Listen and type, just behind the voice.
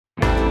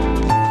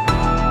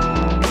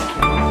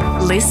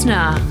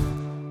listener.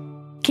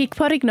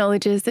 KickPod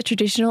acknowledges the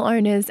traditional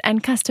owners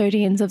and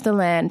custodians of the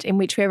land in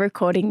which we're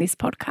recording this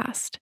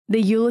podcast,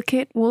 the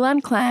Yulukit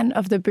Woolan clan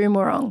of the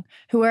Boonwurrung,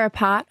 who are a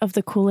part of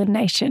the Kulin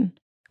Nation.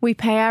 We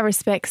pay our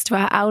respects to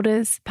our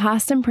elders,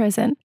 past and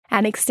present,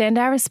 and extend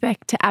our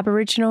respect to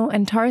Aboriginal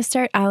and Torres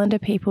Strait Islander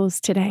peoples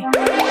today.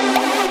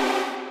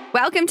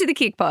 Welcome to the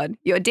KickPod,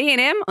 your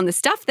D&M on the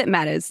stuff that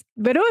matters.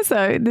 But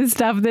also the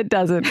stuff that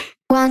doesn't.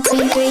 1,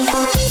 2, 3,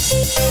 4.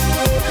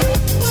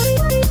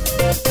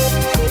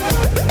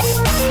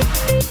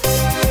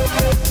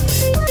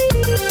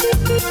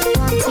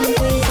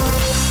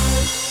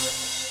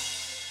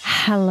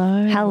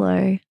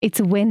 Hello. It's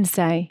a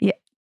Wednesday. Yeah.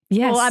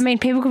 Yes. Well, I mean,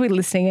 people could be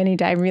listening any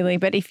day, really,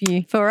 but if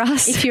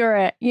you're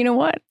a, you know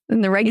what?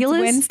 And the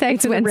regulars?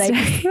 It's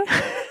Wednesday. So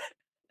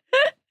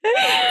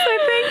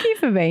thank you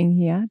for being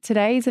here.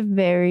 Today is a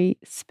very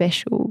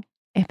special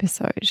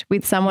episode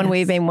with someone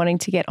we've been wanting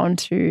to get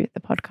onto the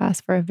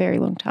podcast for a very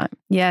long time.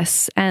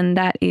 Yes, and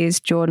that is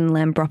Jordan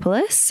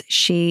Lambropoulos.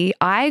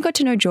 I got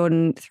to know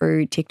Jordan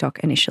through TikTok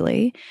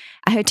initially.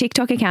 Her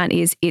TikTok account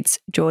is It's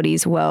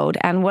Geordie's World,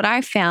 and what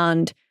I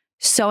found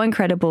so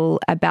incredible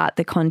about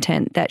the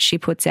content that she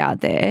puts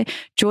out there.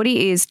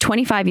 Geordie is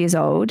 25 years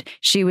old.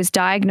 She was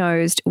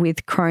diagnosed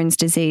with Crohn's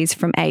disease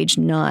from age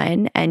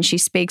 9, and she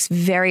speaks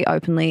very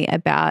openly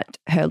about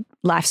her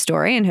life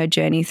story and her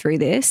journey through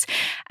this.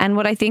 And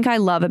what I think I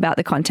love about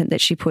the content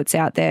that she puts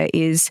out there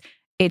is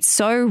it's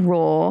so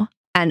raw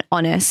and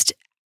honest,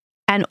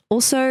 and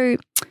also,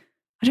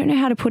 I don't know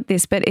how to put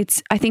this, but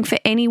I think for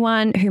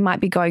anyone who might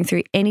be going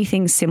through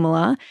anything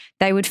similar,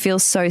 they would feel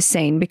so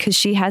seen because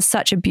she has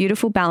such a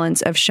beautiful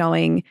balance of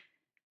showing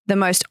the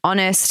most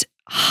honest,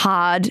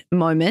 hard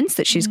moments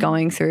that she's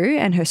going through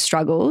and her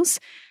struggles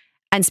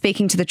and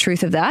speaking to the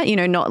truth of that,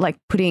 not like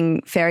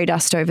putting fairy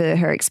dust over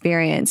her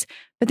experience.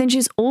 But then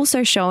she's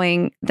also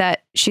showing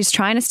that she's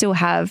trying to still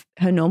have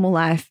her normal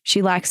life.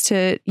 She likes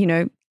to,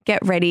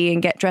 get ready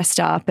and get dressed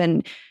up,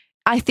 and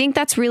I think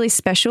that's really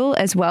special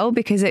as well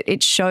because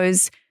it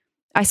shows,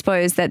 I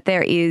suppose, that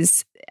that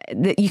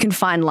you can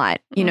find light,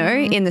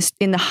 in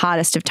the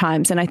hardest of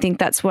times. And I think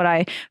that's what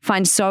I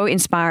find so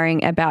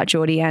inspiring about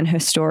Geordie and her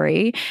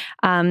story.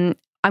 I'm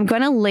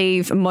going to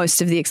leave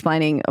most of the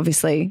explaining,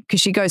 obviously, because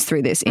she goes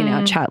through this in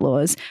our chat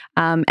laws,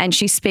 and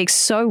she speaks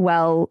so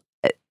well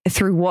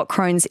through what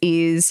Crohn's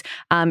is.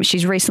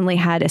 She's recently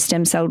had a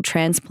stem cell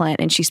transplant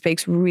and she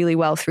speaks really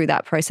well through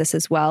that process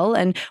as well.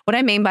 And what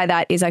I mean by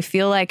that is I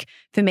feel like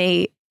for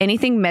me,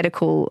 anything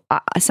medical,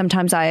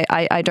 sometimes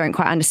I don't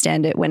quite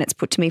understand it when it's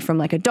put to me from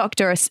like a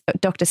doctor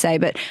say,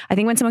 but I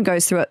think when someone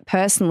goes through it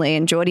personally,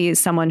 and Geordie is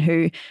someone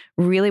who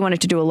really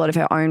wanted to do a lot of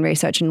her own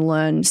research and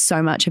learn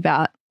so much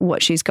about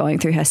what she's going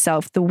through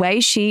herself, the way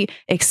she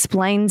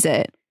explains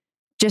it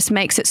just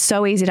makes it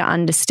so easy to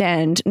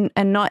understand,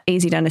 and not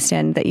easy to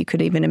understand that you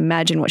could even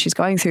imagine what she's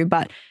going through,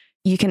 but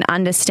you can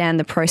understand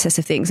the process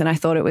of things. And I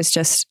thought it was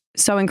just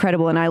so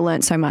incredible, and I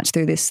learned so much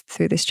through this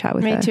chat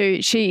with her. Me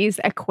too. She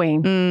is a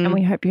queen, and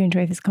we hope you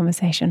enjoy this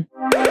conversation.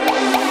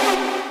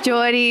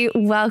 Geordie,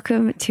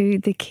 welcome to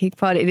the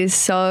KickPod. It is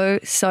so,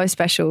 so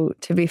special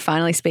to be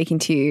finally speaking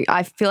to you.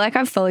 I feel like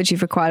I've followed you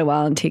for quite a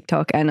while on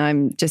TikTok, and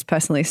I'm just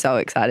personally so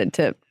excited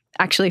to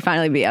actually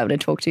finally be able to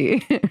talk to you.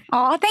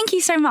 Oh, thank you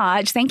so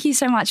much. Thank you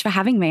so much for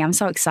having me. I'm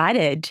so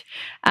excited.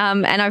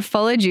 And I've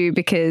followed you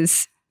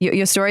because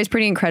your story is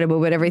pretty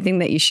incredible, but everything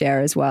that you share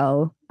as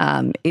well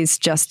is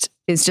just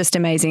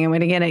amazing. And we're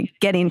going to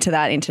get into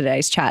that in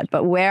today's chat.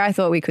 But where I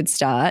thought we could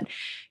start,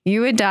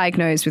 you were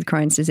diagnosed with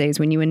Crohn's disease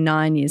when you were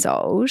 9 years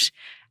old.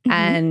 Mm-hmm.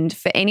 And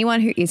for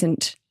anyone who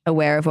isn't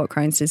aware of what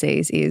Crohn's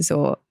disease is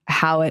or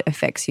how it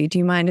affects you, do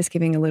you mind just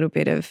giving a little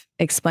bit of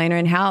explainer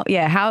and how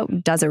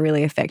does it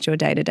really affect your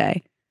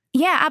day-to-day?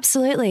 Yeah,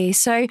 absolutely.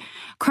 So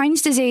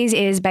Crohn's disease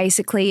is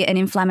basically an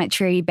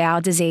inflammatory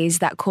bowel disease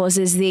that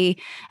causes the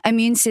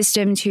immune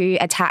system to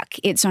attack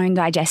its own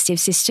digestive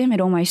system. It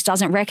almost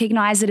doesn't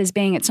recognize it as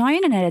being its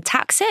own and it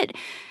attacks it.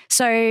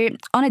 So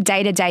on a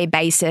day-to-day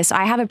basis,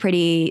 I have a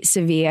pretty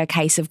severe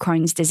case of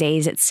Crohn's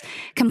disease. It's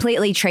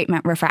completely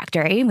treatment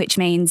refractory, which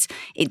means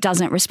it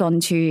doesn't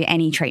respond to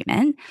any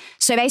treatment.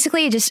 So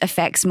basically it just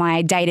affects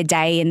my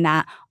day-to-day in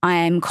that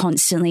I'm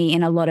constantly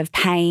in a lot of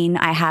pain.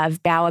 I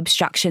have bowel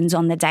obstructions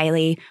on the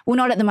daily. Well,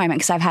 not at the moment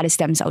because I've had a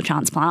stem cell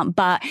transplant,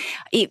 but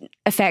it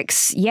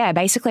affects,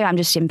 basically I'm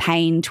just in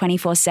pain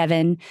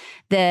 24/7.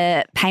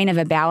 The pain of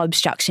a bowel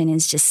obstruction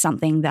is just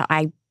something that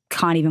I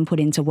can't even put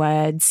into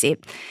words.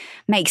 It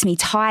makes me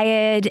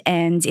tired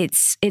and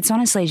it's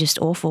honestly just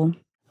awful.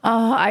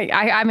 Oh,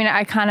 I mean,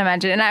 I can't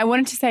imagine. And I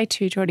wanted to say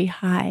to Geordie,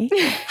 hi.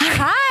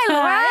 Hi,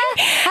 Laura.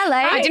 Hello.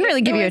 I didn't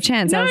really give you a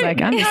chance. I was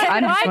like, I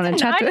just want to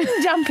chat to I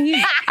didn't jump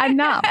in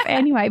enough.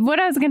 Anyway, what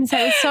I was going to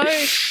say was,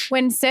 so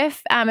when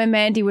Steph and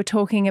Mandy were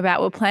talking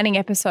about, we're planning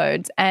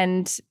episodes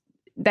and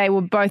they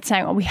were both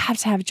saying, oh, we have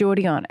to have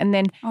Geordie on. And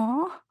then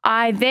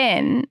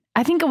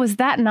I think it was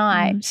that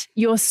night,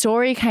 your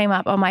story came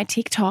up on my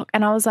TikTok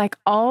and I was like,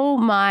 oh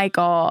my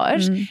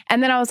God.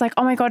 And then I was like,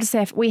 oh my God,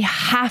 Steph, we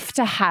have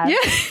to have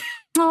this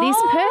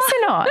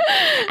person on.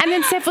 And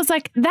And then Steph was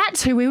like,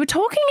 that's who we were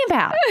talking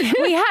about.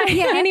 We had,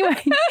 anyway.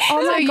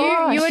 Oh my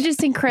gosh. You are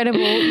just incredible.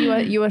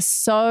 You are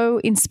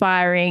so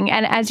inspiring.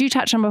 And as you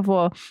touched on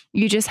before,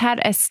 you just had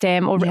a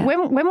stem, or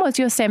when was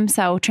your stem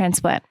cell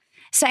transplant?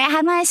 So I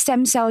had my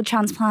stem cell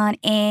transplant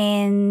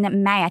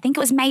in May. I think it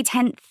was May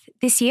 10th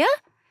this year.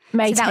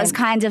 May 10th. So that was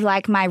kind of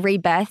like my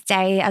rebirth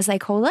day, as they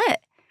call it,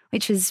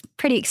 which was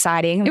pretty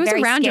exciting. It was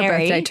very around scary. your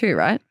birthday too,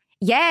 right?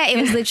 Yeah, it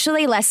was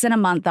literally less than a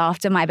month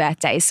after my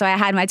birthday. So I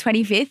had my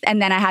 25th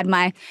and then I had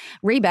my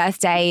rebirth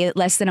day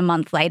less than a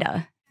month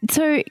later.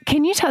 So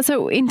can you tell,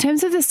 so in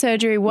terms of the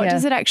surgery, what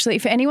does it actually,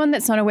 for anyone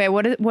that's not aware,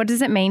 what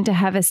does it mean to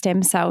have a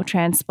stem cell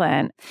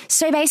transplant?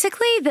 So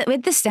basically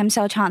with the stem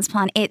cell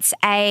transplant, it's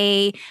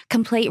a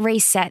complete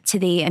reset to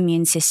the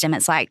immune system.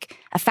 It's like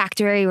a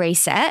factory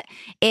reset.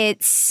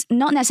 It's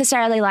not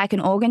necessarily like an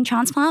organ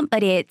transplant,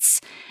 but it's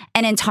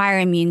an entire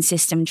immune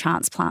system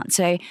transplant.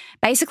 So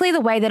basically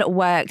the way that it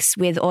works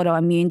with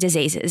autoimmune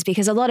diseases,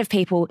 because a lot of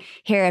people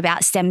hear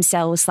about stem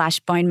cells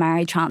 / bone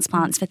marrow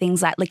transplants for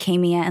things like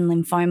leukemia and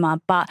lymphoma,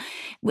 but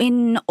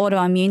in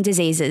autoimmune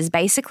diseases,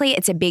 basically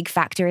it's a big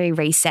factory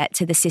reset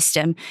to the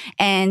system.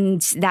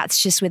 And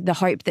that's just with the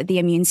hope that the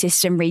immune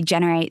system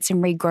regenerates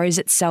and regrows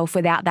itself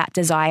without that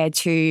desire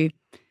to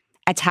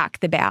attack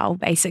the bowel,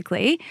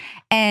 basically.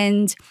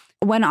 And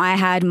when I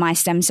had my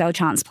stem cell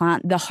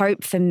transplant, the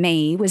hope for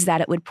me was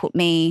that it would put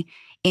me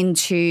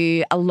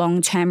into a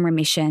long-term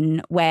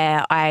remission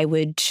where I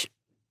would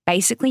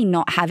basically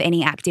not have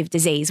any active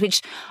disease,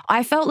 which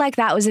I felt like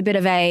that was a bit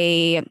of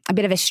a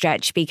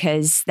stretch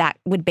because that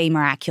would be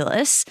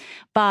miraculous.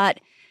 But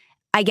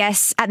I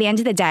guess at the end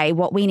of the day,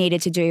 what we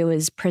needed to do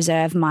was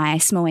preserve my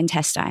small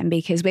intestine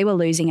because we were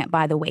losing it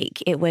by the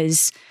week. It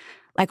was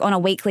like on a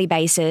weekly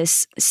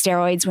basis,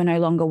 steroids were no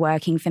longer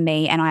working for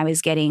me and I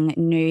was getting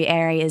new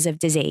areas of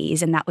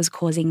disease, and that was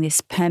causing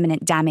this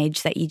permanent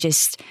damage that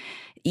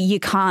you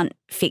can't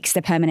fix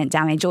the permanent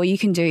damage. All you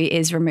can do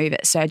is remove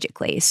it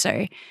surgically.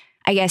 So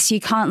I guess you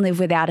can't live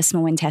without a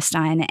small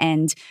intestine,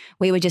 and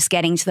we were just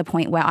getting to the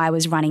point where I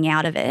was running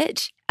out of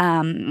it.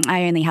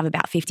 I only have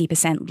about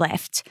 50%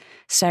 left.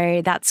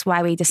 So that's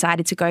why we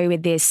decided to go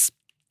with this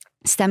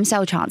stem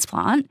cell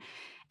transplant.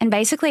 And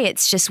basically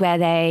it's just where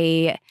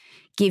they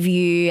give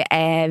you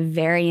a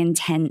very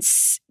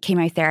intense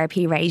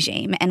chemotherapy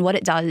regime. And what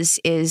it does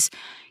is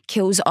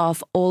kills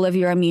off all of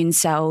your immune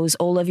cells,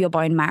 all of your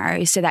bone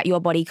marrow, so that your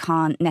body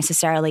can't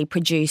necessarily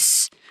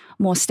produce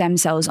more stem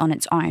cells on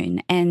its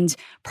own. And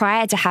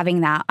prior to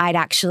having that, I'd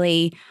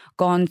actually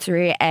gone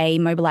through a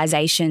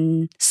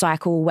mobilization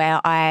cycle where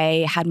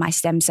I had my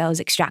stem cells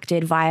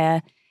extracted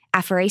via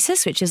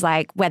apheresis, which is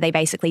like where they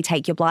basically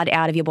take your blood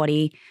out of your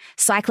body,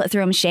 cycle it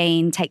through a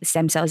machine, take the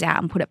stem cells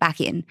out and put it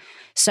back in.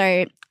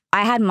 So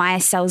I had my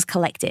cells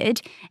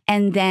collected,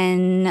 and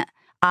then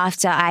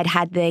after I'd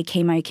had the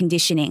chemo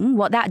conditioning,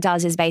 what that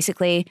does is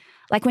basically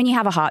like when you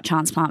have a heart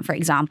transplant, for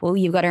example,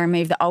 you've got to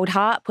remove the old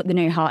heart, put the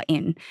new heart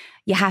in.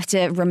 You have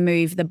to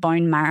remove the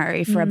bone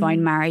marrow for a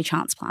bone marrow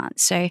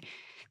transplant. So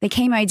the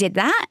chemo did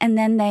that, and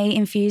then they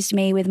infused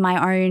me with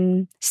my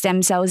own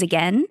stem cells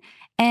again,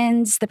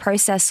 and the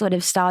process sort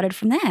of started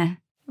from there.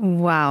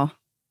 Wow.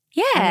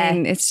 Yeah. I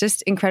mean, it's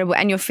just incredible.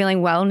 And you're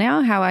feeling well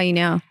now? How are you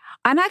now?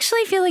 I'm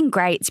actually feeling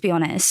great, to be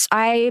honest.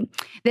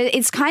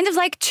 It's kind of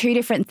like two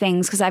different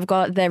things because I've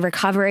got the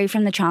recovery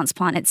from the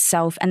transplant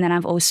itself, and then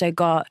I've also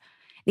got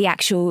the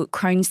actual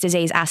Crohn's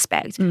disease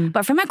aspect.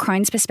 But from a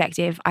Crohn's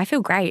perspective, I feel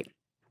great.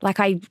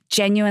 Like I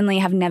genuinely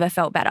have never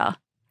felt better.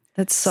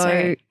 That's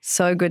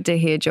so good to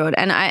hear, Jord.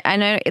 And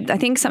I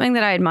think something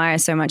that I admire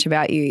so much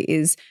about you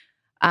is,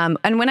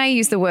 and when I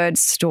use the word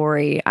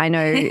story, I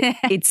know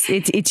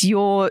it's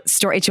your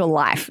story, it's your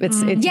life.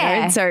 It's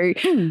yeah. So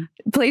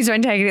please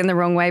don't take it in the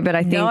wrong way. But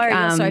I think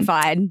you're so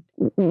fine.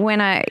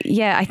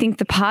 I think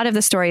the part of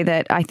the story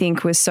that I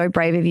think was so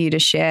brave of you to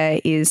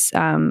share is,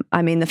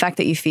 the fact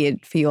that you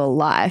feared for your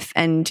life,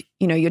 and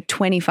you're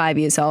 25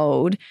 years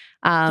old.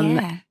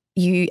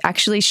 You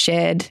actually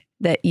shared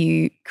that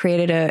you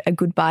created a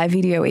goodbye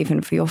video even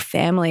for your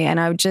family.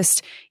 And I would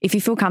just, if you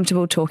feel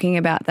comfortable talking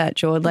about that,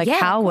 Jord,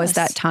 how was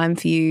that time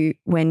for you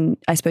when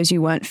I suppose you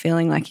weren't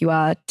feeling like you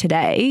are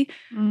today,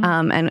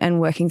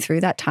 and working through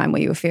that time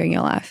where you were fearing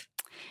your life?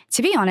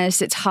 To be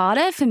honest, it's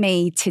harder for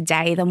me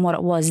today than what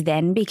it was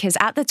then, because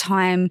at the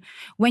time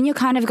when you're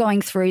kind of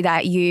going through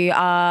that, you're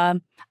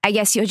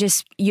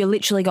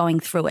literally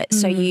going through it.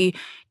 So you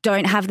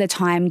don't have the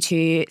time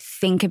to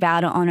think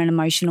about it on an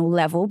emotional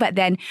level. But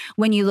then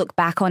when you look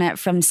back on it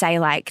from, say,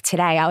 like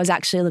today, I was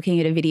actually looking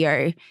at a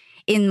video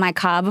in my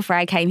car before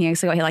I came here,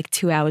 because I got here like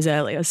 2 hours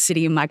early. I was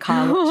sitting in my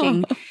car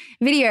watching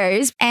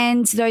videos,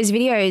 and those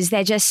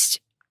videos,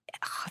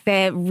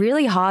 they're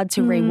really hard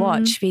to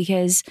rewatch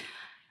because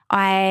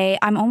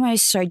I'm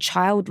almost so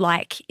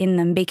childlike in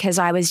them, because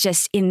I was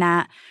just in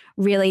that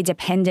really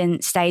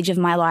dependent stage of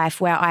my life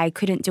where I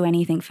couldn't do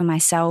anything for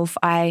myself.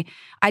 I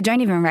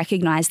don't even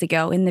recognize the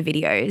girl in the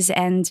videos.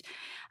 And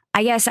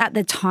I guess at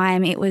the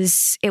time it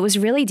was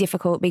really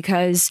difficult,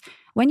 because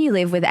when you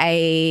live with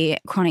a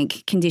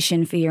chronic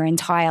condition for your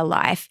entire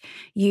life,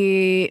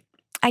 you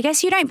I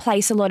guess you don't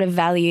place a lot of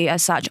value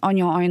as such on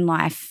your own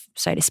life,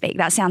 so to speak.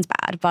 That sounds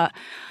bad, but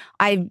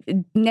I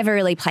never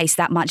really placed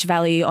that much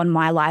value on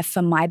my life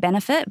for my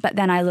benefit. But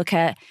then I look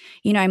at,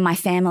 my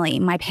family,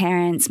 my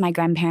parents, my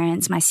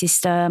grandparents, my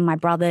sister, my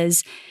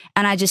brothers,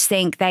 and I just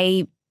think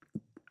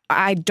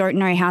I don't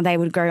know how they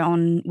would go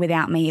on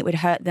without me. It would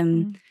hurt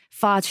them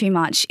far too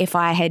much if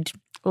I had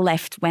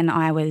left when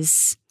I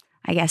was,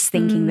 I guess,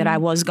 thinking that I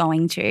was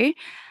going to.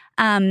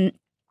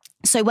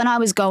 So when I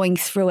was going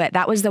through it,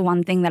 that was the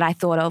one thing that I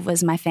thought of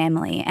was my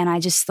family. And I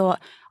just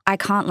thought, I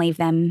can't leave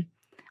them.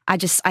 I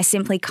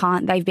simply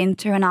can't. They've been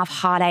through enough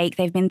heartache.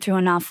 They've been through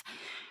enough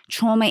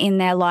trauma in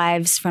their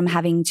lives from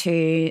having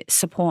to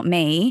support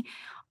me.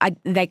 I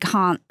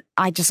can't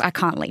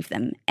leave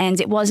them.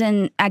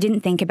 And I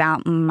didn't think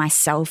about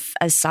myself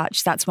as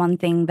such. That's one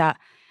thing that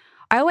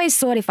I always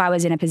thought if I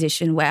was in a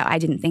position where I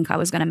didn't think I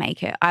was going to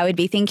make it, I would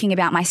be thinking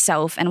about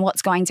myself and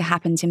what's going to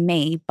happen to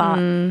me.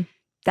 But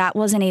that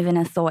wasn't even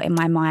a thought in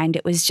my mind.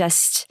 It was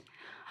just,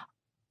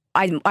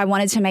 I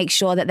wanted to make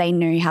sure that they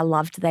knew how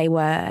loved they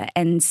were.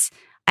 And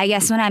I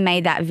guess when I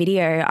made that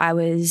video, I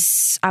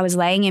was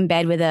laying in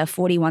bed with a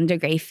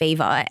 41-degree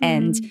fever,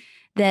 and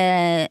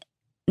the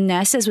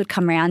nurses would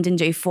come around and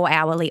do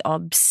 4-hourly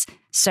obs.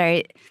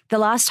 So the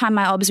last time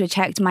my obs were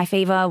checked, my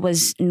fever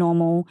was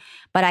normal,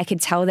 but I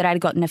could tell that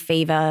I'd gotten a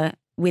fever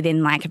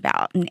within like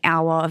about an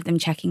hour of them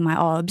checking my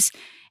obs.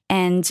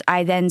 And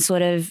I then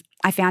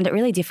I found it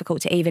really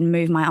difficult to even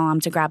move my arm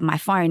to grab my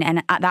phone.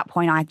 And at that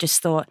point, I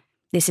just thought,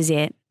 this is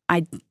it.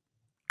 I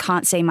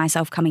can't see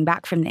myself coming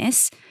back from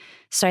this.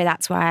 So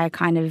that's why I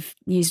kind of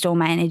used all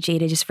my energy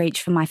to just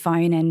reach for my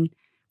phone and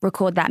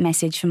record that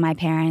message for my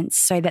parents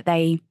so that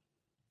they,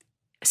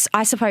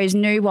 I suppose,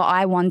 knew what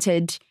I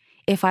wanted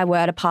if I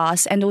were to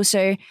pass, and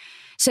also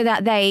so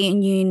that they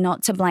knew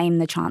not to blame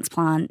the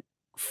transplant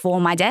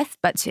for my death,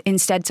 but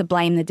instead to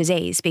blame the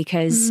disease,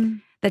 because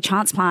the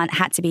transplant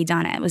had to be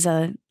done. It was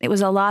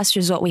a last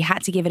resort. We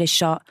had to give it a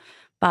shot.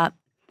 But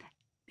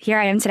here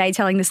I am today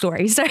telling the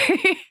story. So,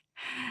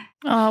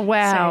 oh,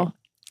 wow. So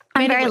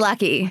I'm very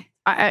lucky.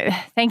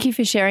 Thank you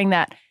for sharing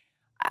that.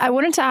 I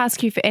wanted to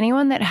ask you, for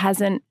anyone that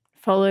hasn't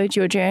followed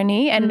your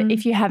journey, and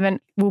if you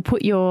haven't, we'll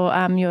put your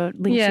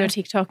link to your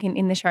TikTok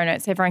in the show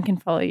notes so everyone can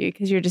follow you,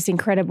 because you're just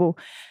incredible.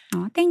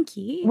 Oh, thank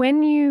you.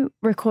 When you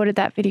recorded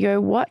that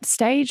video, what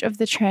stage of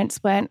the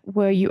transplant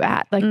were you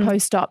at, like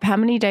post-op? How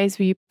many days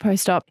were you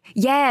post-op?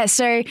 Yeah,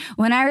 so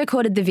when I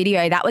recorded the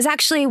video, that was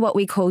actually what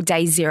we call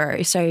day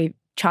 0, so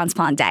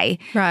transplant day.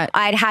 Right.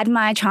 I'd had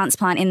my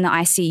transplant in the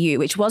ICU,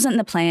 which wasn't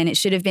the plan. It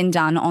should have been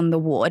done on the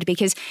ward,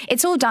 because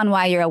it's all done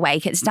while you're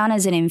awake. It's done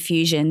as an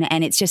infusion,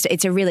 and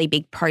it's a really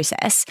big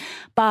process.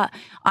 But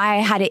I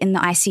had it in the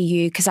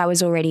ICU because I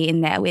was already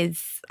in there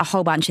with a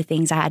whole bunch of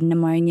things. I had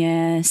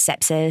pneumonia,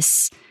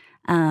 sepsis,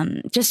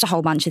 just a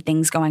whole bunch of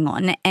things going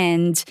on.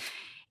 And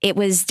it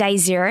was day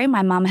 0.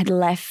 My mum had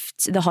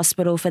left the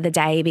hospital for the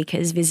day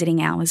because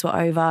visiting hours were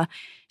over.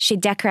 She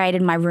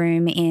decorated my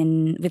room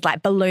with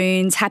like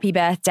balloons, happy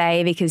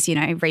birthday, because,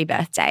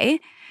 rebirth day.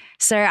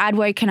 So I'd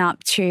woken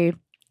up to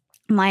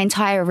my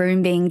entire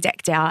room being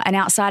decked out, and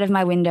outside of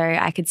my window,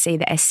 I could see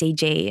the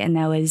SCG, and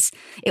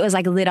it was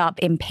like lit up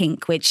in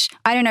pink, which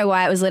I don't know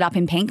why it was lit up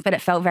in pink, but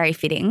it felt very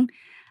fitting.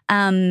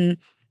 But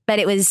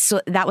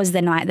that was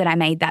the night that I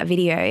made that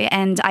video.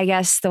 And I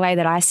guess the way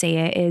that I see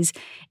it is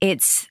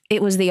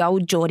it was the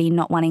old Geordie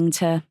not wanting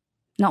to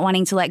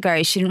let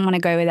go. She didn't want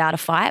to go without a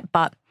fight,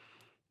 but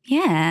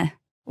yeah.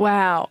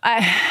 Wow.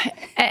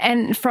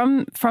 And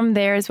from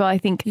there as well, I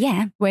think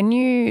when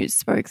you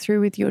spoke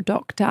through with your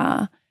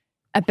doctor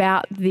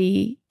about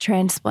the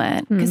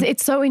transplant, because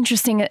it's so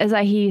interesting as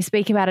I hear you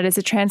speak about it as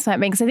a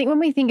transplant, because I think when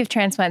we think of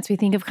transplants, we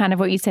think of kind of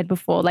what you said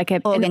before, like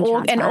an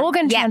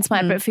organ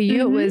transplant, but for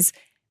you it was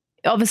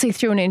obviously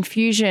through an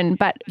infusion,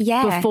 but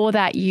before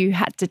that you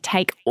had to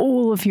take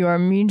all of your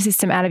immune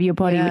system out of your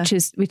body, which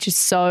is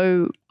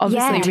so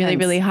obviously really,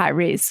 really high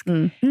risk.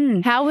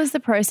 How was the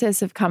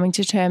process of coming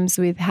to terms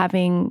with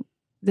having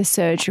the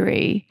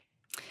surgery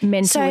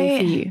mentally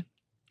for you?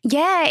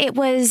 Yeah, it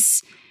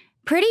was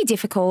pretty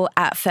difficult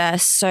at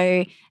first.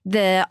 So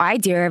the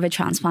idea of a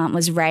transplant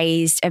was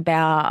raised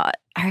about,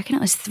 I reckon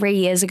it was 3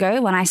 years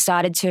ago, when I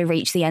started to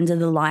reach the end of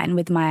the line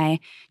with my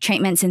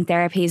treatments and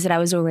therapies that I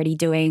was already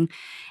doing.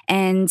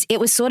 And it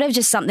was sort of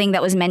just something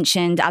that was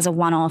mentioned as a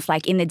one-off,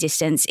 like in the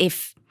distance.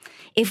 If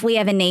we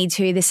ever need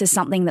to, this is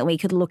something that we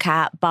could look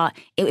at, but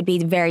it would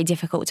be very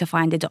difficult to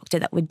find a doctor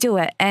that would do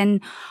it.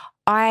 And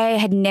I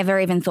had never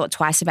even thought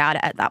twice about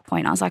it at that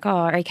point. I was like,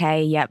 oh,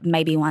 okay, yeah,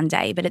 maybe one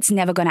day, but it's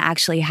never going to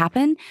actually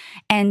happen.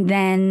 And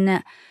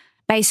then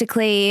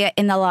basically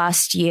in the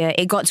last year,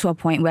 it got to a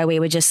point where we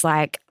were just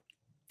like,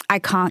 I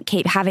can't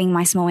keep having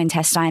my small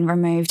intestine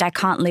removed. I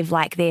can't live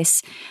like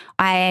this.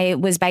 I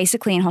was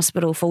basically in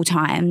hospital full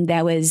time.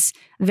 There was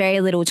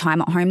very little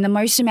time at home. The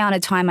most amount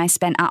of time I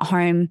spent at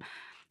home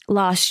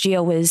last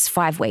year was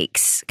 5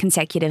 weeks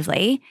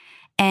consecutively.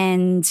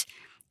 And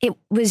it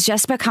was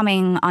just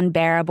becoming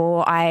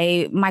unbearable.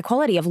 My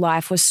quality of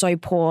life was so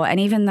poor. And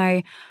even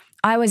though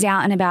I was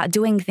out and about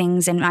doing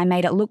things and I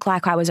made it look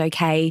like I was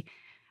okay,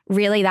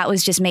 really that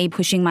was just me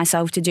pushing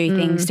myself to do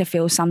things to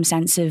feel some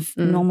sense of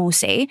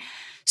normalcy.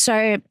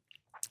 So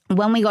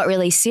when we got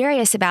really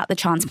serious about the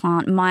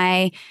transplant,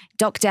 my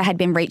doctor had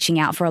been reaching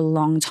out for a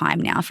long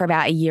time now, for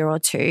about a year or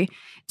two,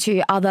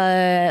 to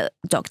other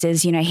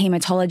doctors, you know,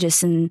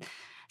 hematologists and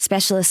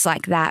specialists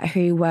like that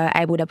who were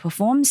able to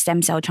perform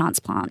stem cell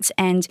transplants.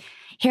 And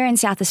here in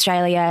South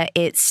Australia,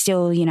 it's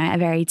still, you know, a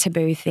very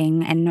taboo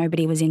thing, and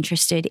nobody was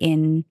interested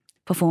in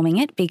performing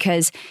it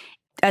because,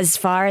 as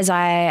far as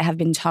I have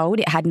been told,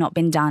 it had not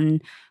been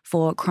done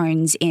for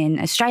Crohn's in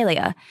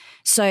Australia.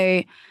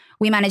 So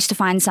we managed to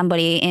find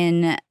somebody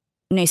in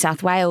New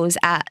South Wales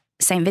at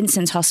St.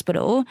 Vincent's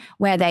Hospital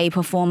where they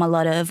perform a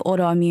lot of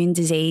autoimmune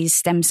disease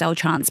stem cell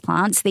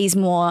transplants. These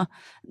more,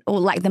 or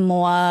like the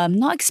more,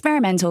 not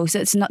experimental, so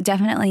it's not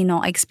definitely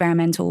not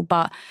experimental,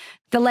 but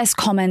the less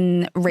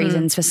common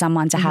reasons for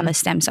someone to have a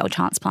stem cell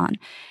transplant.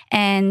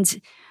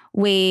 And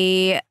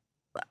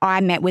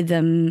I met with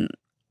them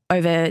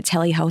over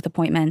telehealth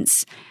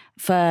appointments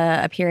for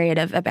a period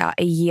of about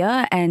a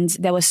year, and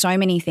there were so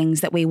many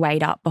things that we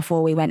weighed up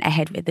before we went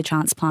ahead with the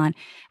transplant.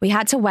 We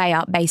had to weigh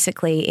up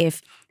basically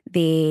if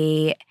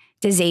the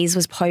disease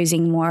was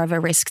posing more of a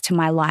risk to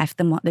my life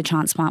than what the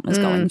transplant was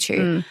going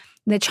to.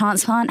 The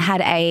transplant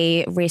had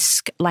a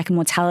risk, like a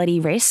mortality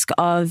risk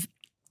of,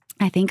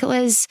 I think it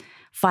was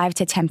 5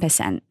 to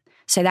 10%.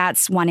 So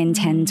that's 1 in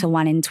 10 to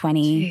 1 in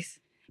 20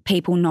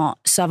 people not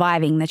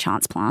surviving the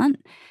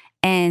transplant.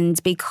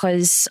 And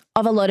because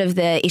of a lot of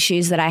the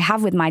issues that I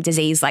have with my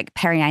disease, like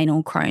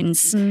perianal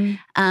Crohn's,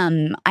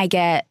 I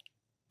get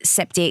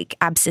septic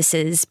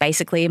abscesses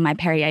basically in my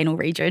perianal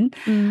region.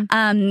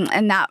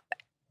 And that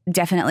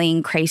definitely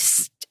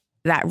increased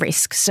that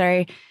risk.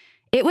 So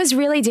it was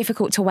really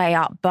difficult to weigh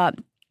up. But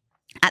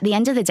at the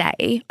end of the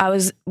day, I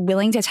was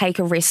willing to take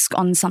a risk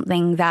on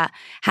something that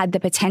had the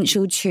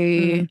potential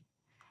to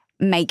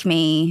make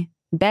me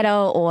better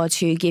or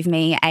to give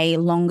me a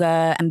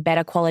longer and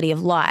better quality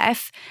of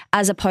life,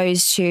 as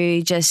opposed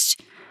to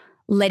just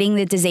letting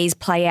the disease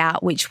play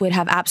out, which would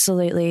have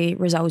absolutely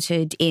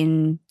resulted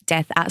in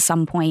death at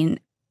some point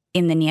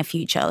in the near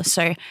future.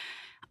 So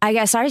I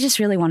guess I just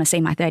really want to see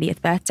my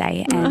 30th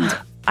birthday, and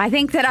I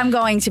think that I'm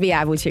going to be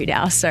able to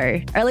now. So,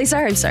 or at least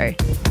I hope so.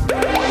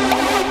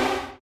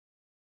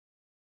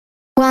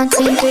 1,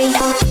 2, 3,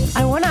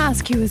 4. I want to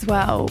ask you as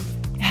well,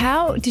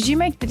 how did you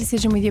make the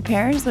decision with your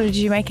parents, or did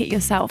you make it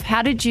yourself?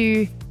 How did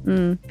you,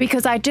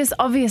 because I just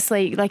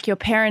obviously, like, your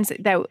parents,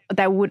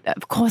 they would,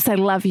 of course, they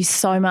love you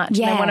so much.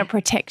 Yeah. They want to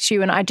protect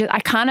you. And I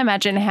can't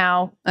imagine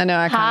how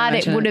hard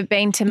it would have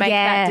been to make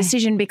that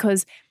decision,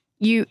 because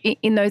you,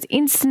 in those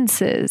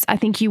instances, I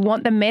think you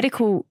want the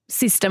medical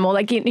system or,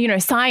 like, you know,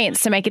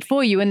 science to make it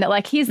for you, and that,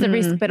 like, here's the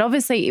risk. But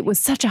obviously it was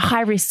such a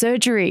high risk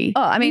surgery.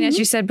 Oh, I mean, as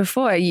you said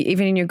before,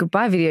 even in your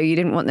goodbye video, you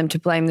didn't want them to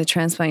blame the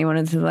transplant. You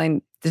wanted to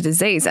blame the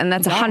disease. And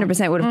that's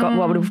 100%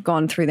 what would have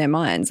gone through their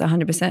minds,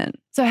 100%.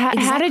 So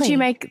how did you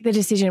make the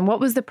decision?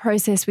 What was the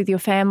process with your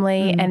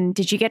family? And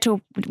did you get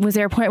to, was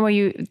there a point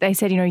where they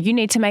said, you know, you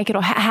need to make it,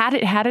 or how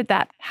did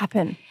that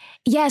happen?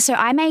 Yeah, so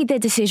I made the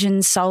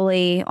decision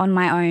solely on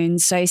my own.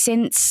 So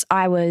since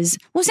I was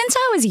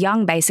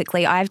young,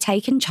 basically, I've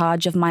taken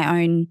charge of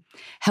my own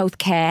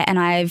healthcare, and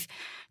I've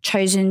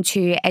chosen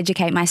to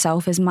educate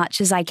myself as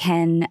much as I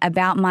can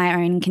about my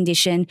own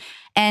condition.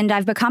 And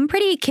I've become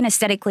pretty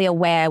kinesthetically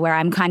aware, where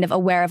I'm kind of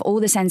aware of all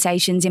the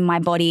sensations in my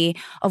body,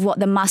 of what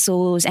the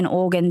muscles and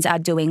organs are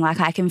doing. Like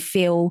I can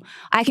feel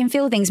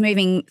things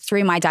moving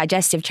through my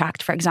digestive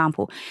tract, for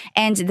example.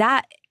 And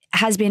that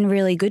has been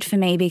really good for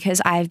me,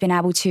 because I've been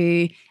able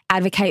to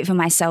advocate for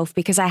myself,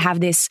 because I have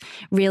this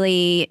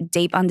really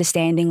deep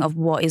understanding of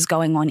what is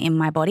going on in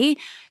my body.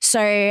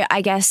 So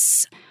I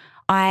guess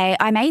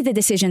I made the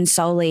decision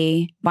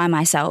solely by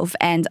myself,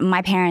 and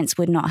my parents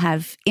would not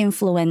have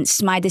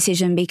influenced my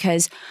decision,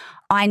 because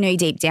I knew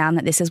deep down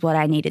that this is what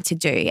I needed to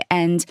do.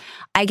 And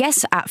I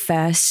guess at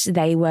first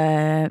they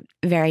were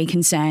very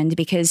concerned,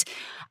 because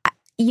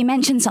you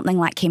mentioned something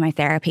like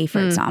chemotherapy, for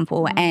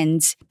example,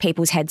 and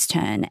people's heads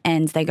turn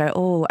and they go,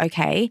 oh,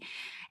 okay.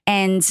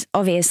 And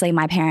obviously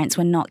my parents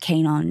were not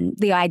keen on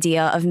the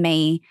idea of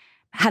me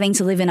having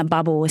to live in a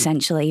bubble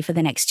essentially for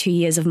the next 2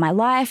 years of my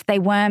life. They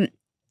weren't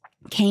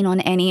keen on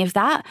any of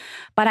that.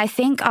 But I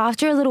think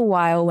after a little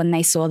while, when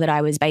they saw that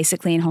I was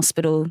basically in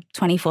hospital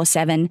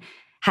 24/7,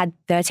 had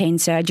 13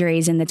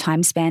 surgeries in the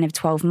time span of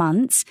 12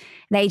 months,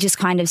 they just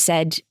kind of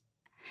said,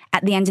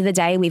 at the end of the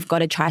day, we've got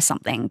to try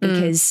something,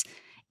 because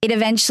it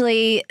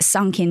eventually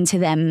sunk into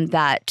them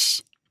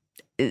that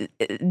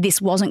this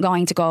wasn't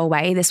going to go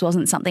away. This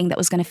wasn't something that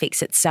was going to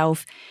fix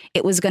itself.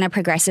 It was going to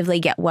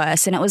progressively get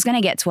worse, and it was going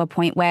to get to a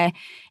point where,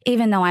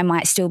 even though I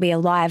might still be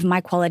alive,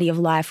 my quality of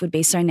life would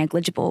be so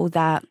negligible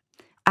that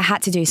I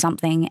had to do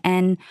something.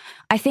 And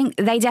I think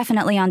they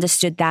definitely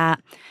understood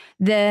that.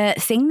 The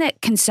thing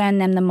that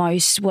concerned them the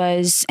most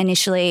was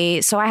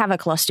initially, so I have a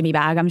colostomy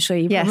bag. I'm sure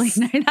you probably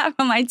know that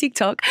from my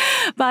TikTok.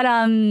 But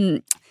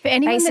for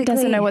anyone that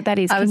doesn't know what that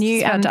is, can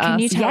you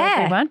tell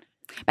everyone?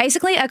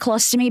 Basically, a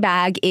colostomy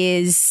bag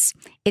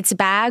it's a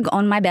bag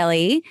on my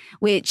belly,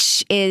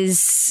 which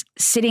is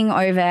sitting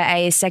over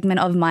a segment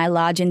of my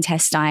large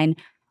intestine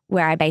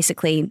where I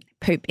basically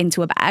poop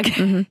into a bag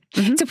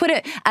to put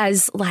it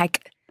as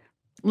like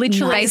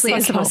literally nicely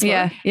as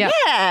possible.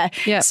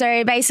 Yeah.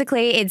 So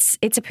basically it's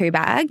a poo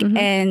bag.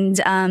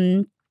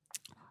 And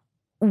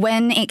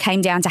when it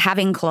came down to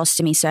having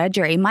colostomy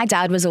surgery, my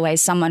dad was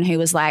always someone who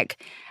was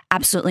like,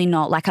 absolutely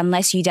not. Like,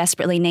 unless you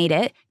desperately need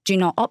it, do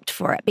not opt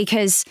for it,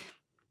 because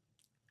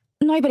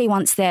nobody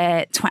wants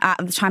their, at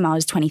the time I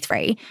was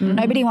 23,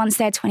 nobody wants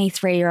their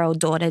 23-year-old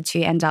daughter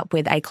to end up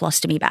with a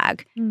colostomy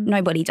bag.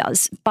 Nobody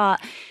does.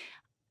 But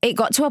it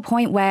got to a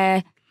point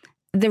where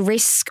the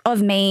risk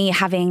of me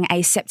having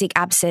a septic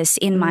abscess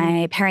in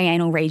my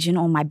perianal region,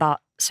 or my butt,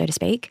 so to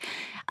speak,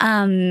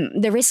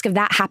 the risk of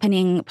that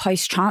happening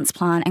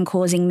post-transplant and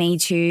causing me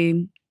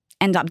to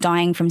end up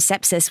dying from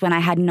sepsis when I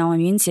had no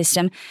immune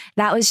system,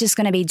 that was just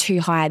going to be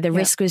too high. The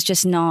risk was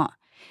just not...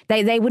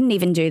 They wouldn't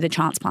even do the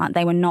transplant.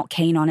 They were not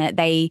keen on it.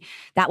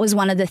 That was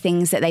one of the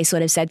things that they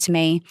sort of said to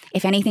me,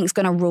 if anything's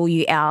going to rule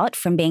you out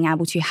from being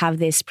able to have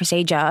this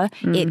procedure,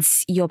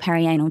 it's your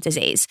perianal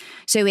disease.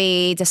 So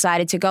we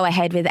decided to go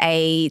ahead with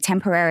a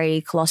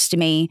temporary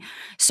colostomy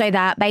so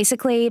that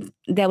basically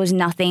there was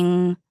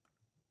nothing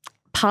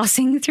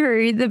passing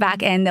through the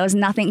back end. There was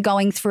nothing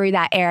going through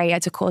that area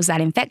to cause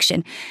that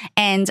infection.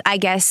 And I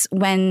guess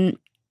when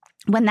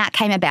that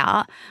came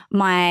about,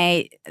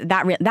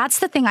 that's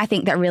the thing I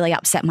think that really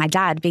upset my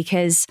dad,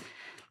 because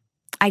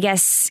I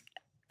guess,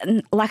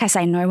 like I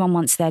say, no one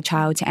wants their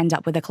child to end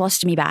up with a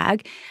colostomy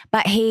bag.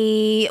 But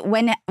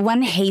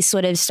when he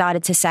sort of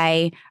started to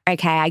say,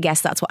 okay, I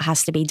guess that's what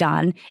has to be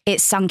done, it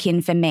sunk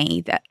in for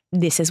me that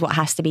this is what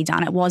has to be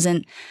done. It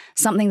wasn't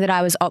something that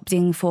I was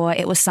opting for.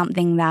 It was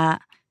something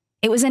that,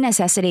 it was a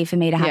necessity for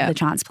me to have the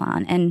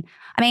transplant. And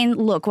I mean,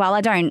 look, while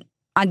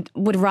I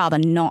would rather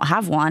not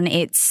have one.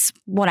 It's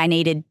what I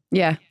needed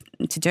to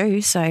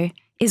do. So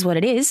is what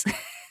it is.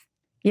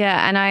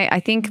 Yeah. And I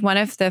think one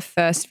of the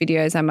first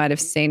videos I might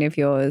have seen of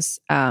yours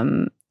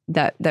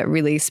that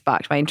really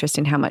sparked my interest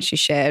in how much you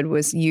shared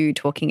was you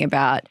talking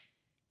about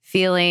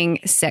feeling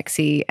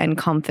sexy and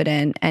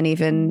confident, and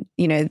even,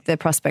 the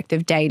prospect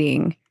of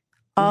dating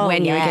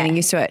when you're getting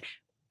used to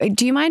it.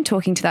 Do you mind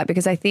talking to that?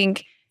 Because I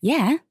think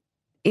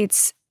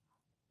it's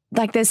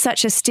like there's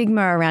such a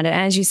stigma around it.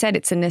 And as you said,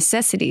 it's a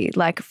necessity.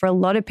 Like for a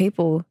lot of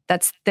people,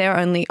 that's their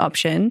only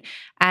option.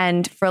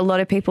 And for a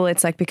lot of people,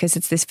 it's like, because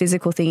it's this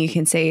physical thing you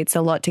can see, it's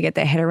a lot to get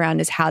their head around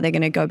is how they're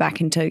going to go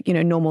back into,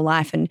 normal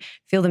life and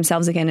feel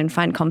themselves again and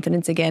find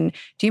confidence again.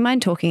 Do you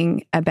mind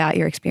talking about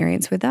your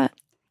experience with that?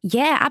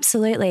 Yeah,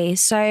 absolutely.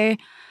 So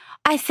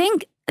I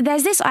think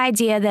there's this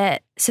idea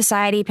that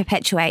society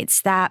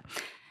perpetuates that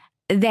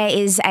there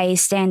is a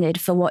standard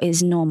for what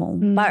is normal.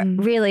 But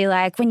really,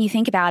 like, when you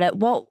think about it,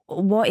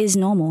 what is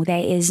normal?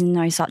 There is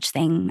no such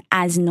thing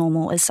as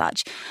normal as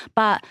such.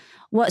 But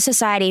what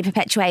society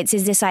perpetuates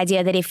is this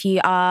idea that if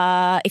you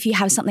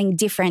have something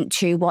different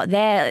to what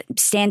their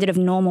standard of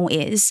normal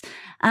is,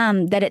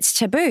 that it's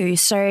taboo.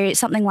 So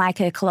something like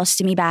a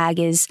colostomy bag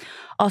is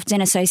often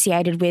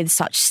associated with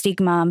such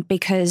stigma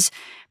because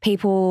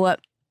people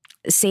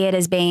see it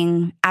as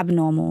being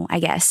abnormal, I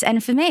guess.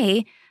 And for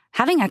me,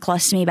 having a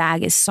colostomy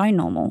bag is so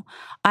normal.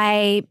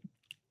 I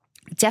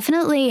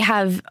definitely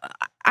have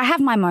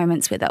my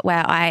moments with it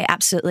where I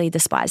absolutely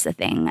despise the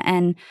thing.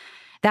 And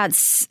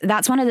that's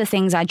one of the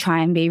things I try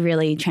and be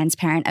really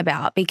transparent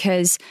about,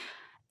 because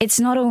it's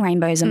not all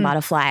rainbows and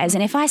butterflies.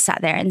 And if I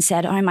sat there and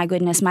said, oh my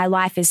goodness, my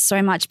life is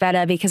so much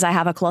better because I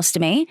have a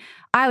colostomy,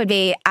 I would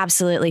be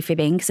absolutely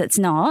fibbing, because it's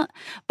not.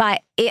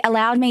 But it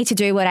allowed me to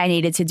do what I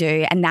needed to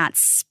do. And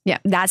that's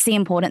the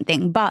important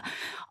thing. But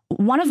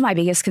one of my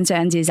biggest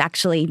concerns is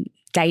actually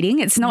dating.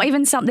 It's not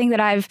even something that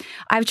I've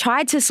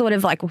tried to sort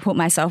of like put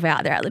myself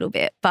out there a little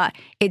bit, but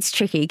it's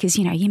tricky because,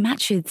 you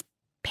match with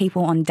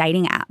people on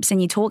dating apps and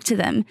you talk to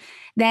them,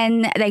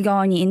 then they go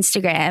on your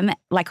Instagram,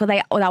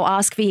 they'll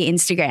ask for your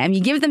Instagram,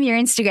 you give them your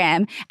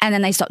Instagram, and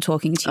then they stop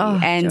talking to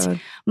you.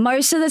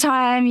 Most of the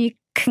time you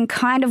can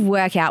kind of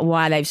work out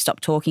why they've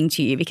stopped talking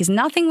to you, because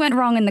nothing went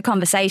wrong in the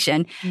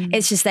conversation.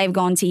 It's just they've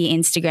gone to your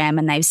Instagram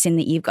and they've seen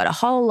that you've got a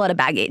whole lot of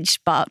baggage.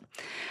 But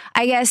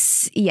I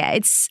guess,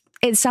 it's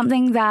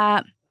something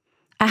that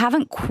I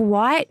haven't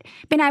quite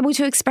been able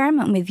to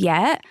experiment with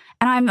yet.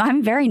 And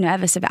I'm very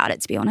nervous about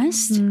it, to be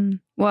honest.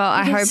 Well,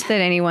 I hope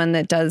that anyone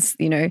that does,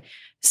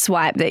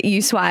 swipe, that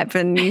you swipe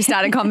and you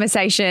start a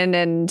conversation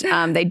and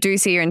they do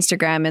see your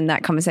Instagram and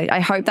that conversation, I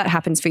hope that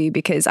happens for you,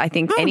 because I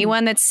think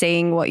anyone that's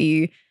seeing what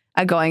you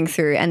are going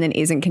through and then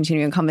isn't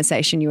continuing a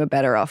conversation, you are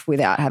better off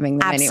without having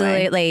them anyway.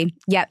 Absolutely.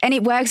 Yeah. And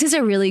it works as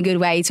a really good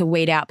way to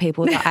weed out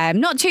people that I'm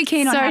not too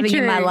keen on having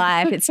in my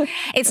life.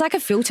 It's like a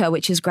filter,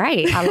 which is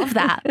great. I love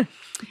that.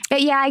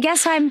 But yeah, I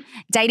guess I'm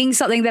dating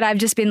something that I've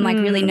just been like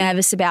really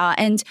nervous about.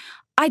 And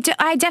I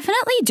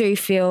definitely do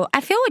feel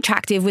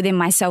attractive within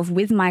myself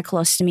with my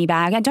colostomy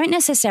bag. I don't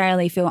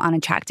necessarily feel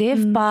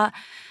unattractive, but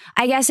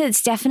I guess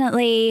it's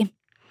definitely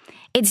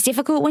it's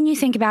difficult when you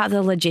think about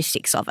the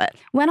logistics of it.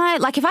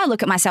 If I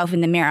look at myself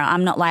in the mirror,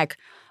 I'm not like,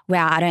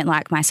 wow, I don't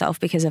like myself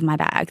because of my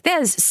bag.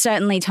 There's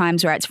certainly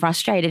times where it's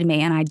frustrated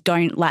me and I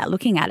don't like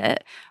looking at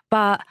it.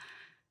 But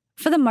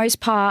for the most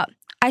part,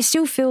 I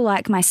still feel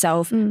like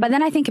myself. But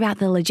then I think about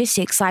the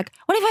logistics. Like,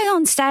 what if I go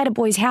and stay at a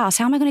boy's house?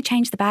 How am I going to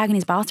change the bag in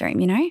his bathroom,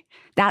 you know?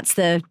 That's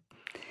the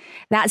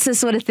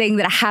sort of thing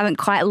that I haven't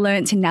quite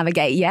learned to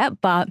navigate yet.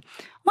 But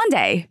one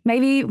day,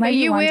 maybe you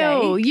one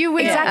will. day. You will.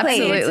 Exactly.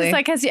 Absolutely. It's just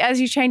like as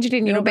you change it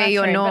in It'll your be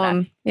your bathroom,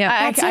 norm.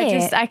 Yeah.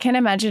 I can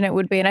imagine it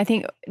would be. And I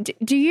think,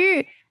 do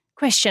you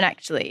question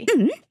actually,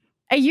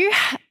 are you,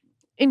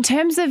 in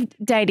terms of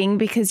dating,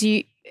 because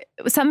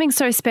something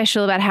so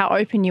special about how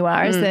open you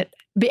are is that,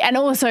 and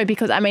also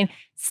because, I mean,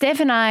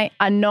 Steph and I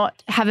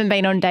haven't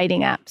been on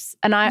dating apps,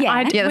 and that's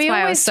why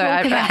I was so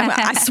open.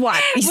 I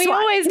swipe. We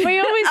always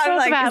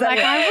talk about like,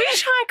 I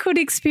wish I could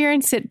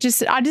experience it.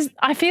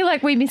 I feel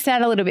like we missed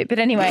out a little bit, but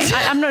anyway,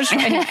 I'm not sure.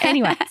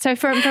 Anyway, so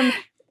from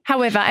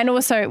however, and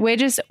also we're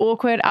just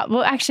awkward.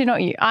 Well, actually,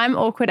 not you. I'm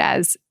awkward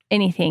as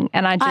anything,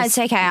 and I just it's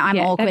okay. I'm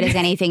awkward as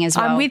anything as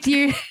well. I'm with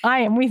you.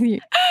 I am with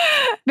you.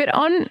 But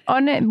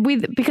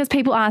because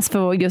people ask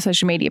for your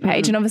social media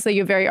page, and obviously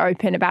you're very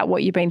open about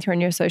what you've been through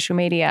on your social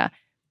media.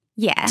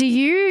 Yeah. Do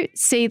you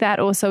see that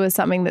also as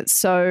something that's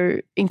so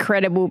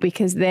incredible?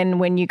 Because then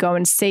when you go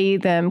and see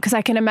them, because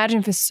I can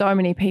imagine for so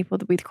many people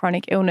with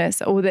chronic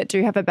illness or that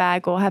do have a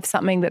bag or have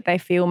something that they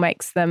feel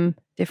makes them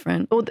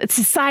different, or that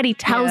society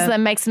tells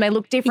them makes them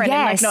look different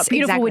and like not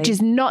beautiful, which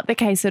is not the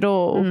case at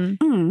all.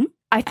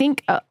 I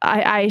think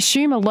I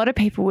assume a lot of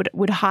people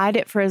would hide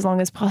it for as long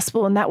as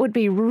possible, and that would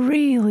be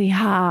really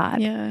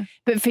hard. Yeah.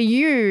 But for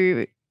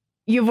you,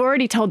 you've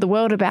already told the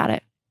world about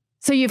it.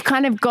 So you've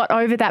kind of got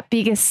over that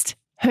biggest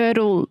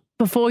hurdle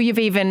before you've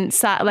even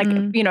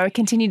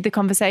continued the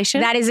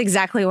conversation. That is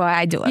exactly why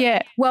I do it.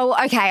 Yeah. Well,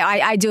 okay,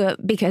 I do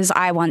it because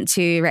I want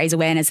to raise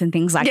awareness and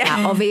things like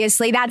that.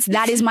 Obviously,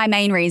 that is my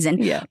main reason.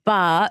 Yeah.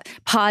 But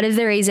part of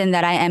the reason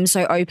that I am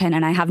so open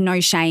and I have no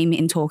shame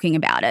in talking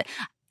about it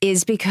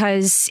is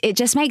because it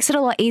just makes it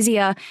a lot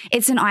easier.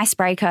 It's an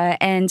icebreaker.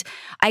 And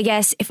I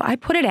guess if I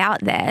put it out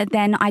there,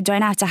 then I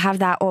don't have to have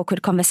that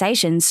awkward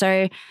conversation.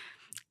 So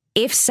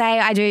if, say,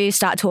 I do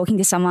start talking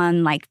to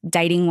someone like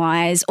dating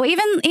wise or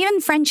even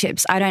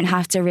friendships, I don't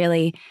have to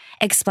really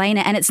explain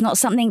it. And it's not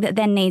something that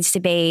then needs to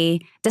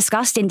be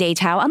discussed in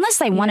detail unless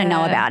they want to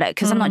know about it.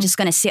 Because I'm not just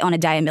going to sit on a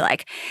day and be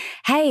like,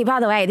 hey, by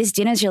the way, this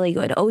dinner's really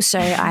good. Also,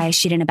 I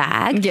shit in a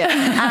bag.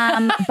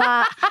 But,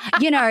 but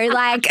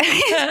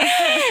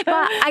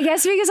I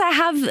guess because I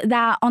have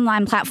that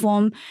online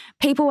platform,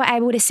 people were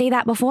able to see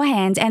that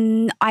beforehand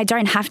and I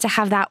don't have to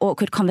have that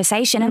awkward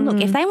conversation. And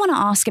look, if they want to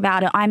ask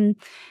about it,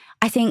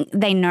 I think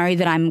they know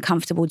that I'm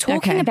comfortable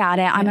talking about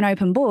it. I'm an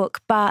open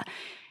book, but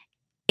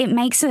it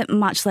makes it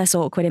much less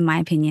awkward in my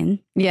opinion.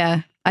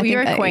 Yeah. I think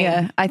you're a queen.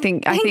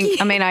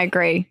 I mean, I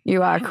agree.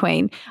 You are a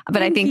queen.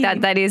 But I think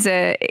that it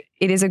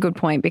is a good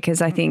point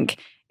because I think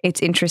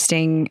it's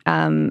interesting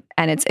and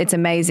it's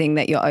amazing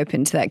that you're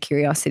open to that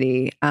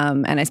curiosity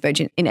and I suppose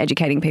in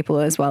educating people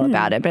as well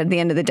about it. But at the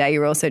end of the day,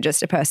 you're also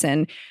just a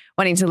person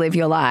wanting to live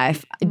your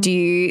life. Do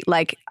you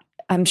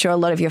I'm sure a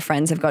lot of your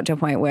friends have got to a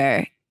point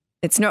where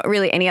it's not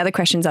really any other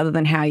questions other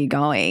than how you're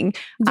going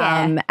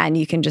and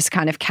you can just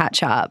kind of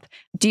catch up.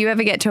 Do you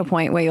ever get to a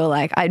point where you're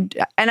like,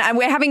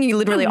 we're having you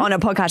literally on a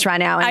podcast right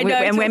now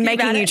and we're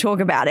making you talk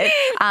about it.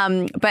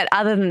 But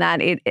other than that,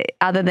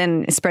 other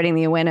than spreading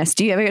the awareness,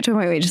 do you ever get to a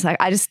point where you're just like,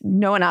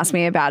 no one asked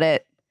me about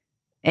it.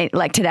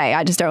 Like today,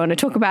 I just don't want to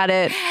talk about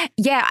it.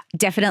 Yeah,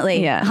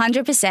 definitely.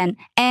 100%.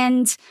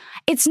 And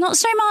it's not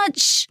so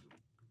much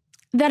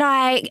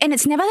and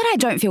it's never that I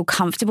don't feel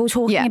comfortable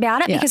talking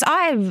about it because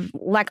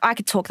I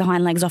could talk the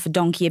hind legs off a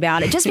donkey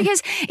about it just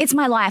because it's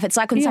my life. It's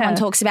like when someone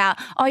talks about,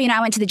 I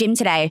went to the gym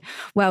today.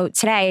 Well,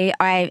 today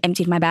I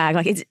emptied my bag.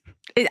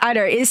 I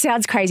know it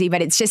sounds crazy,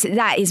 but it's just,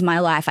 that is my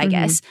life, I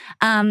guess.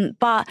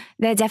 But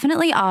there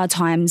definitely are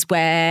times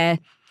where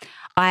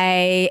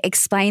I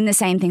explain the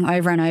same thing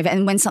over and over.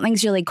 And when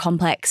something's really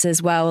complex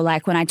as well,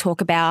 like when I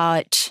talk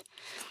about,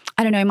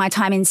 I don't know, my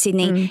time in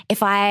Sydney,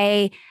 if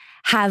I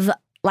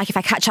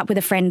catch up with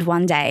a friend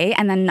one day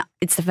and then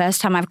it's the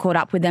first time I've caught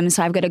up with them,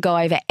 so I've got to go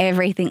over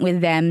everything with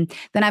them.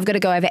 Then I've got to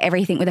go over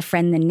everything with a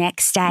friend the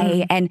next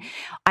day. And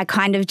I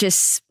kind of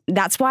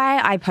that's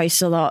why I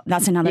post a lot.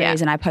 That's another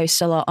reason I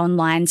post a lot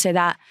online so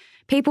that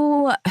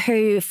people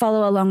who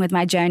follow along with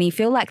my journey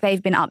feel like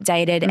they've been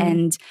updated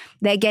and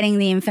they're getting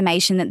the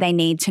information that they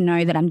need to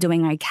know that I'm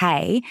doing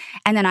okay.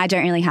 And then I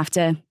don't really have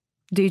to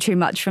do too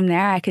much from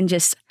there. I can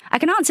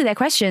answer their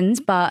questions,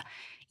 but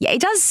yeah,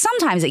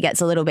 sometimes it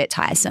gets a little bit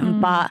tiresome,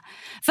 but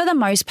for the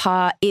most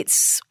part,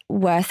 it's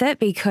worth it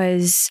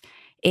because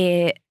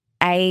it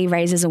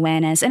raises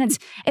awareness. And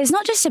it's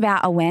not just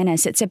about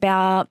awareness, it's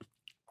about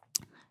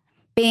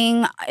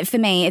for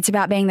me, it's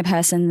about being the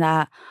person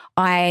that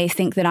I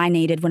think that I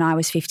needed when I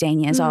was 15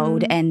 years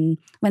old. And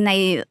when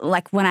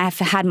when I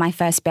had my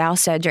first bowel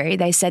surgery,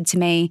 they said to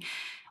me,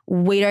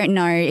 we don't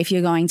know if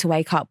you're going to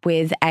wake up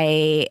with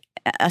a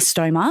a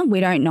stoma. We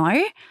don't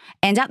know.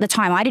 And at the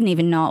time, I didn't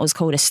even know it was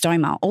called a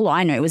stoma. All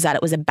I knew was that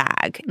it was a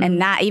bag.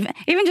 And that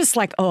even just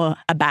like,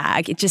 a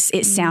bag,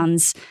 it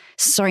sounds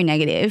so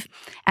negative.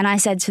 And I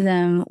said to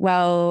them,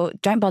 well,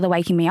 don't bother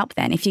waking me up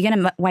then. If you're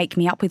going to wake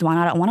me up with one,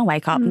 I don't want to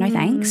wake up. No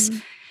thanks.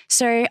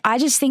 So I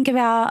just think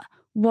about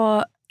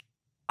what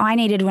I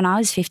needed when I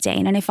was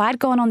 15. And if I'd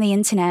gone on the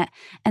internet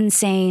and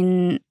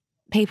seen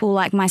people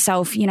like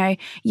myself,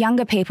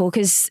 younger people,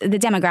 because the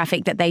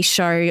demographic that they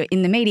show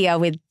in the media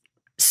with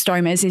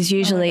stomas is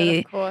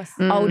usually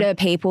older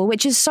people,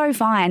 which is so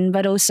fine,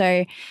 but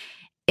also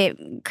it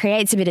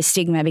creates a bit of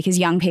stigma because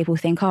young people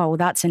think, oh, well,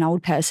 that's an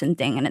old person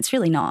thing, and it's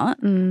really not.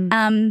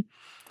 And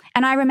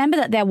I remember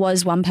that there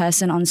was one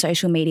person on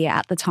social media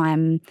at the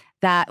time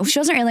that, she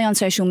wasn't really on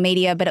social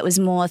media, but it was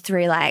more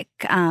through like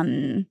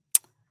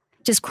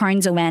just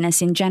Crohn's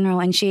awareness in general,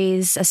 and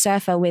she's a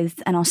surfer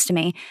with an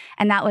ostomy,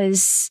 and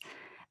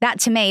that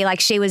to me, like,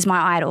 she was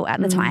my idol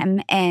at the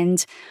time,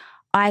 and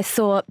I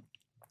thought,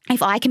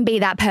 if I can be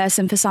that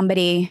person for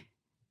somebody,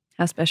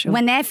 how special,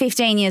 when they're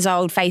 15 years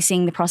old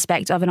facing the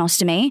prospect of an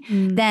ostomy,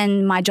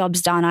 then my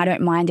job's done. I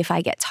don't mind if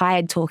I get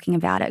tired talking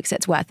about it because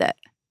it's worth it.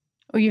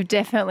 Well, you've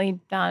definitely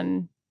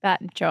done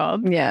that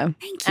job. Yeah.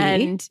 Thank you.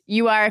 And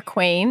you are a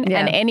queen,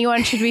 and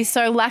anyone should be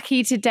so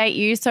lucky to date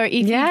you. So if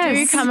you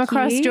do come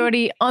across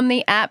Geordie on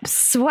the app,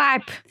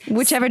 swipe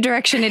whichever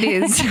direction it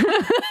is.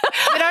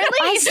 But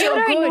only if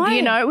you're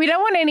good, know. We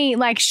don't want any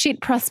like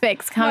shit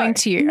prospects coming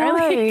to you. No.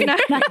 And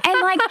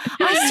like,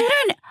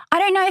 I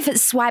don't know if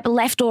it's swipe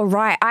left or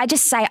right. I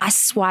just say I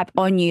swipe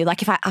on you.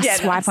 Like if I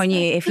swipe on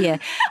you,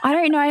 I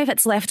don't know if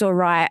it's left or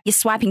right. You're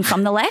swiping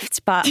from the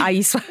left, but are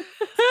you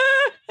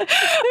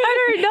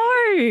I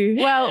don't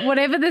know. Well,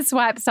 whatever the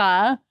swipes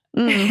are,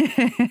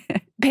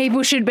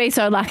 people should be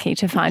so lucky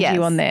to find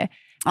you on there.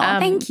 Oh,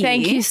 thank you.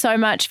 Thank you so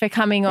much for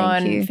coming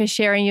on, for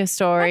sharing your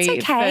story,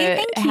 That's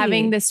okay. for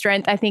having the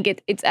strength. I think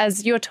it's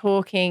as you're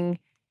talking,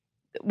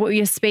 what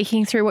you're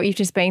speaking through, what you've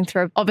just been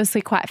through,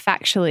 obviously quite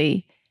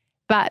factually,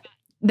 but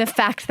the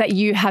fact that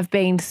you have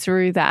been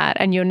through that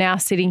and you're now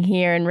sitting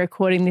here and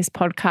recording this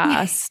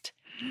podcast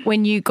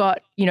when you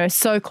got,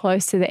 so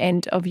close to the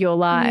end of your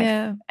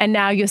life and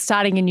now you're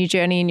starting a new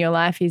journey in your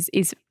life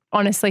is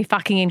honestly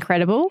fucking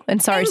incredible.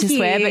 And sorry to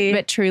swear,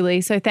 but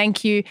truly. So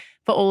thank you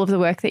for all of the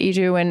work that you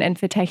do and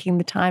for taking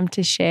the time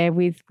to share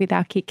with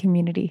our KIC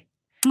community.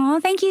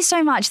 Oh, thank you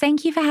so much.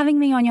 Thank you for having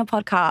me on your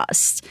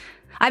podcast.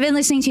 I've been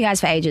listening to you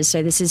guys for ages,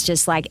 so this is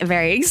just like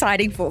very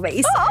exciting for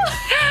me.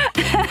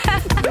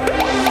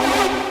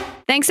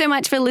 Thanks so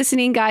much for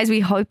listening, guys.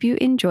 We hope you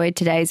enjoyed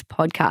today's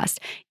podcast.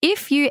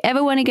 If you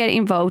ever want to get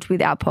involved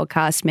with our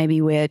podcast,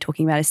 maybe we're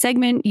talking about a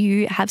segment,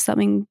 you have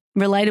something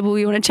relatable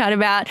you want to chat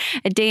about,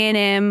 a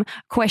D&M,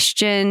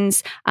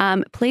 questions,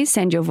 please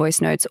send your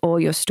voice notes or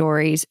your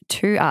stories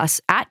to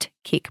us at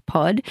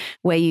KICPod,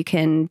 where you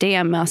can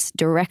DM us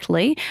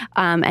directly,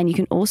 and you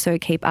can also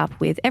keep up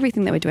with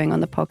everything that we're doing on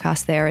the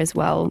podcast there as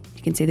well.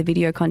 You can see the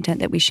video content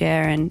that we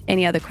share and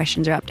any other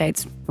questions or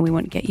updates, and we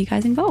want to get you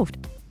guys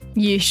involved.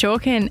 You sure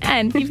can.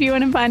 And if you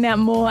want to find out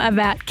more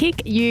about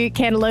KIC, you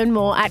can learn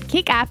more at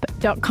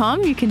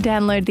kicapp.com. You can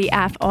download the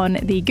app on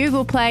the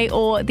Google Play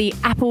or the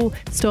Apple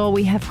Store.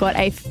 We have got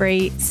a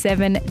free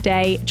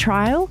 7-day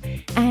trial.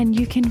 And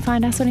you can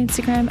find us on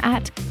Instagram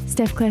at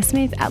Steph Claire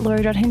Smith, at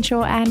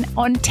Laurie.Henshaw, and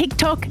on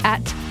TikTok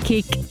at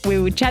KIC. We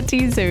will chat to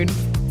you soon.